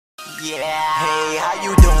Yeah, hey, how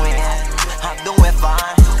you doing? I'm doing fine.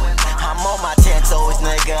 I'm on my 10 toes,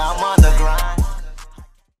 nigga. I'm on the grind.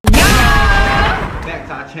 Back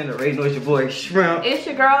to our channel, right? Know it's your boy Shrimp. It's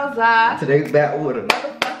your girl Zai. Today we back with a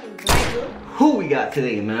Motherfucking banger. who we got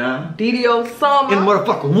today, man? Dudeylo Osama. In the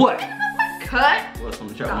motherfucker what? Cut. What's on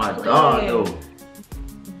the track? My dog though.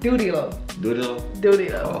 Dudeylo. Dudeylo?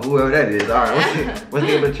 Oh, whoever that is. Alright, what's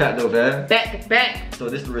the name of the track though, man? Back to back. So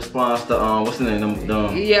this is the response to what's the name?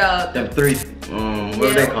 Yeah. Them three what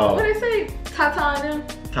are they called? What they say? Tata and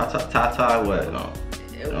them? Tata what?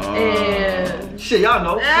 And shit, y'all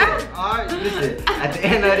know. Alright, listen. At the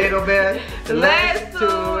end of it though, man. let's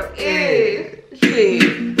do it.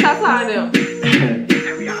 Shit. Tata and them.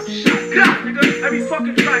 Every op shot. God, nigga. Every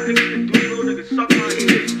fucking track, nigga. Dudeylo, nigga, suck my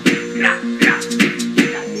ears.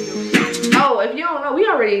 Oh, if you don't know, we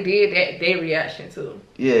already did that reaction to.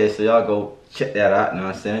 Yeah, so y'all go check that out, you know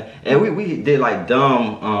what I'm saying? And we did like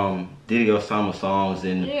dumb Dudeylo Osama songs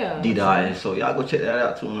and D-Dot, so y'all go check that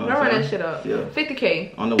out too, you know what I'm saying? Run that shit up. Yeah.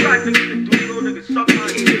 50K. On the way. Track, nigga. Dudeylo, nigga, suck my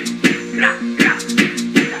ears.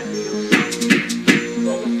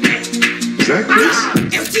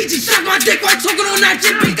 MTG suck my dick while talking on that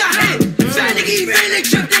shit, big got head. Fat nigga, he ran and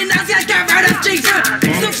tripped and Nazi, I got right up Jason.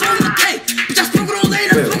 Still from the day, just spoken on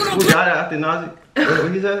later, spoken on Who got it after Nazi?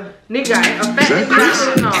 What he said? Nigga, a fat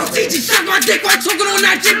nigga. MTG suck my dick while talking on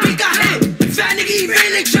that shit, big got head. Fat nigga, he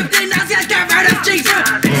ran and tripped and Nazi, I got right up Jason.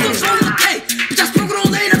 Still from the day, just spoken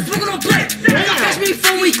on later, spoken on play. Y'all catch me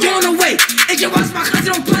before we going away. And you watch my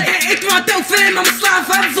cousin don't play. And if you want to film, I'ma slide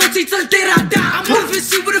 540 till the day that I die. I'm moving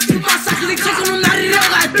shit with a few my socks, they talking on that it all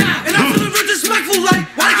I die. And I'm feeling real disrespectful like,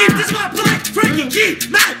 why keep this my play? Frankie G,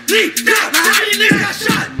 Matt Lee, now how many niggas got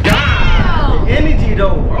shot? God, the energy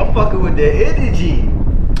though, I'm fucking with the energy.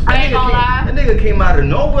 I ain't gonna lie. That nigga came out of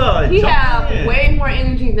nowhere. He have way more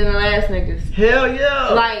energy than the last niggas. Hell yeah.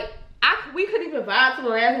 Like, we couldn't even vibe to the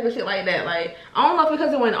last nigga shit like that. Like, I don't know if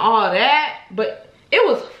because it went all that, but it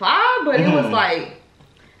was fire, but it was like,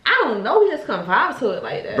 I don't know, we just couldn't vibe to it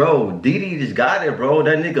like that. Bro, Didi just got it, bro.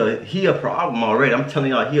 That nigga, he a problem already. I'm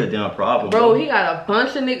telling y'all, he a damn problem. Bro, he got a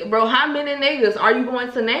bunch of niggas. Bro, how many niggas are you going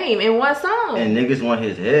to name in one song? And niggas want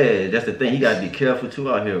his head. That's the thing. He gotta be careful too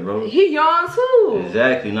out here, bro. He young too.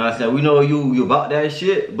 Exactly. You know what I'm saying? We know you about that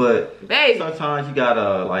shit, but baby, sometimes you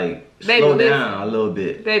gotta like slow down a little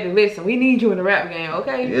bit. Baby, listen, we need you in the rap game,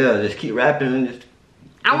 okay? Yeah, just keep rapping and just.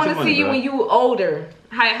 I want to see you when you older.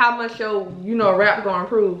 How much your rap gonna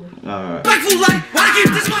improve? Alright. Respectful like, why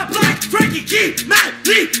keep this my play? Frankie G, Matt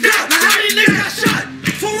Lee, now how many niggas got shot?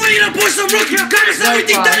 For one of the boys some rookie, got us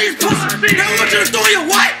everything that is pussy. Now I want you to throw your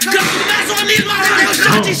white. Got the mask on me, my heart. Yo,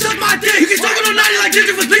 shot, he suck my dick. You can talk on 90 like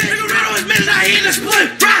Ginger for dick. Nigga ran on his man and I ain't in the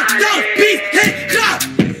split. Rap, dog, beef, hit, club.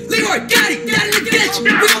 Leroy, daddy in the ditch.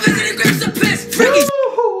 We gon' visit and grab some piss. Frankie.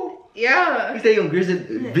 Yeah. He say you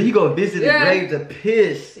go visit the grave to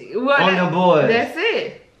piss on the boys. That's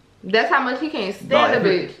it. That's how much he can't stand the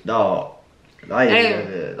bitch. Dog.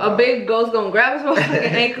 And a big ghost gonna grab his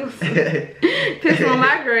motherfucking ankles, piss on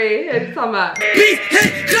my grave. What you talking about? Beef,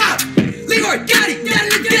 hit, club. Leroy, daddy in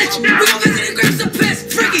the ditch. We gon' visit and grab some piss.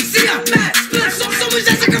 Frankie, see I'm mad. Split so much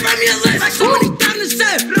that I can write me a list. Like so many times to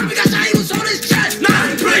say. We got shot, he was on his chest. Nah,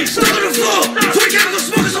 he breaks, stuck on the floor. 20 chemicals,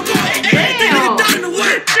 smoking some more. Nigga down in the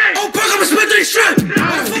whip. Oh, perk, I'ma split through the strip.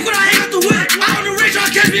 Why the fuck would I hang out the whip? Out on the range,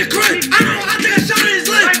 I'll catch me a crib. I think I shot in his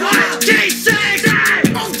lip. J6.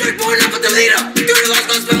 Oh, straight born up with the leader. Dudeylo's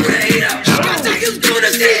gonna spin with a heater. I think he was doing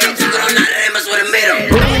the season. Talking on that, they must with a meter.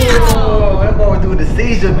 Oh, that boy was doing the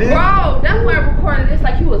seizure, bitch. Bro, that boy recorded this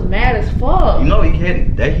like he was mad as fuck. You know he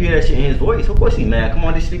can't hear that shit in his voice. Of course he mad. Come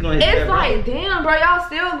on, they speak on his. It's like, damn, bro, y'all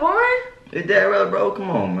still going? It's that real, bro. Come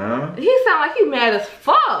on, man. He sound like he mad as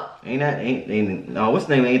fuck. No, what's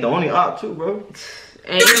the name? Ain't the only op too, bro.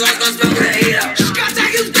 Dudeylo's gonna spin with a heater. I think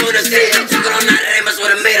he was doing the season. Talking on that, they must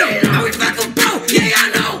with a meter. Now we back up, bro. Yeah, I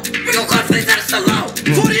know. We gon' cut face out of salon.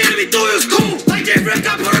 For the enemy, thought it was cool. Like Jay Frick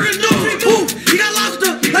got put on the news. Ooh, he got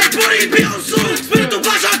lobster. Like 40, he be on soon. Spin it through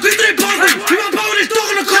block shot, quick 3 poker. He my power, this dog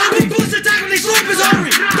on the car. We bullets attack when they slow up his artery.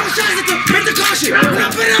 Don't shots at the make the caution. When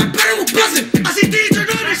I'm better with buzzing. I see these turn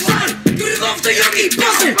on their son. Dudeylo off the young, he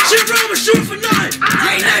buzzing. Shit around, but shoot for 9.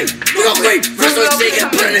 Nay, we gon' creep. First one see, get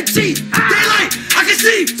put in the teeth. Daylight, I can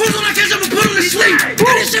see. First one I catch, I'ma put him to sleep.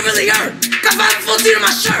 And this shit really hurt. Got 514 in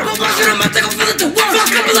my shirt. Whole bunch of them, I think I'm feeling the work. Fuck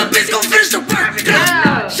couple of bitches, gon' finish the work.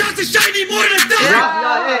 Shots to shiny more than a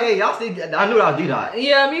dog. Hey, y'all see, I knew that was D-Dot.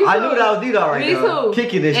 Yeah, me too. I knew that was D-Dot right me now. too.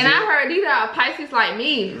 Kicking this and shit. I heard D-Dot Pisces like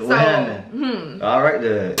me. So, Alright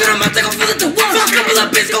then. I think I'm feeling the work. Fuck couple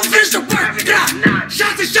of bitches, gon' finish the work.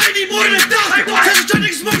 Shots to shiny more than a dog. Cause I'm trying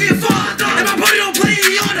to smoke your phone. And my buddy don't play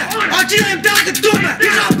any on that. RG, I'm down to do that.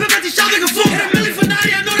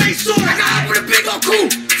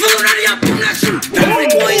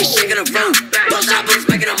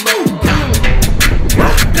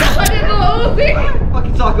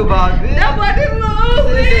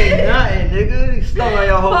 stung on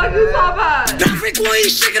your whole. Fuck you talking about? Don't freak when you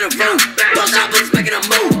shaking the room. Those apples making a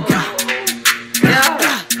move. Yeah.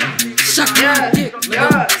 Suck my dick.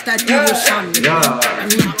 Yeah. It's that Dudeylo song.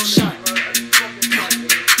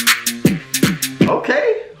 Okay.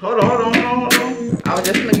 Hold on. I was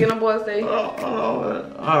just gonna get on board say. Hold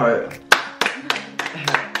on. Alright.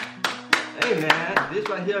 Hey man, this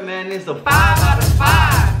right here, man, is a 5 out of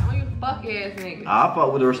 5. On you fuck ass nigga. I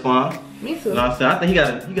fought with a response. Me too. You know what I'm saying? I think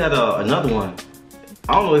he got another one.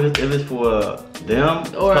 I don't know if it's for them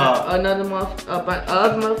or another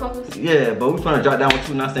other motherfuckers. Yeah, but we trying to drop down with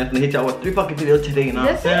 2. You know what I'm saying? Finna hit y'all with 3 fucking videos today. You know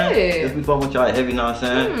what I'm saying? If we fuck with y'all heavy, you know what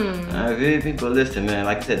I'm saying? People listen, man.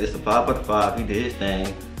 Like I said, this is a 5 out of 5. He did his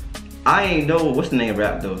thing. I ain't know what's the name of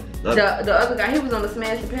rap though. The other guy, he was on the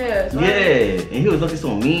Smash the Pass, right? Yeah, and he was looking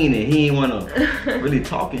so mean and he ain't wanna really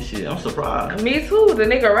talk and shit. I'm surprised. Me too, the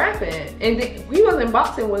nigga rapping. And he wasn't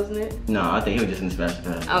boxing, wasn't it? No, I think he was just in the Smash the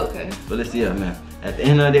Pass. Okay. But let's see, man. At the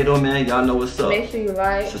end of the day though, man, y'all know what's up. Make sure you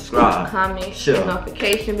like, subscribe, comment, share,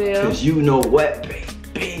 notification bell. Cause you know what,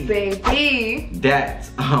 baby. Baby. That's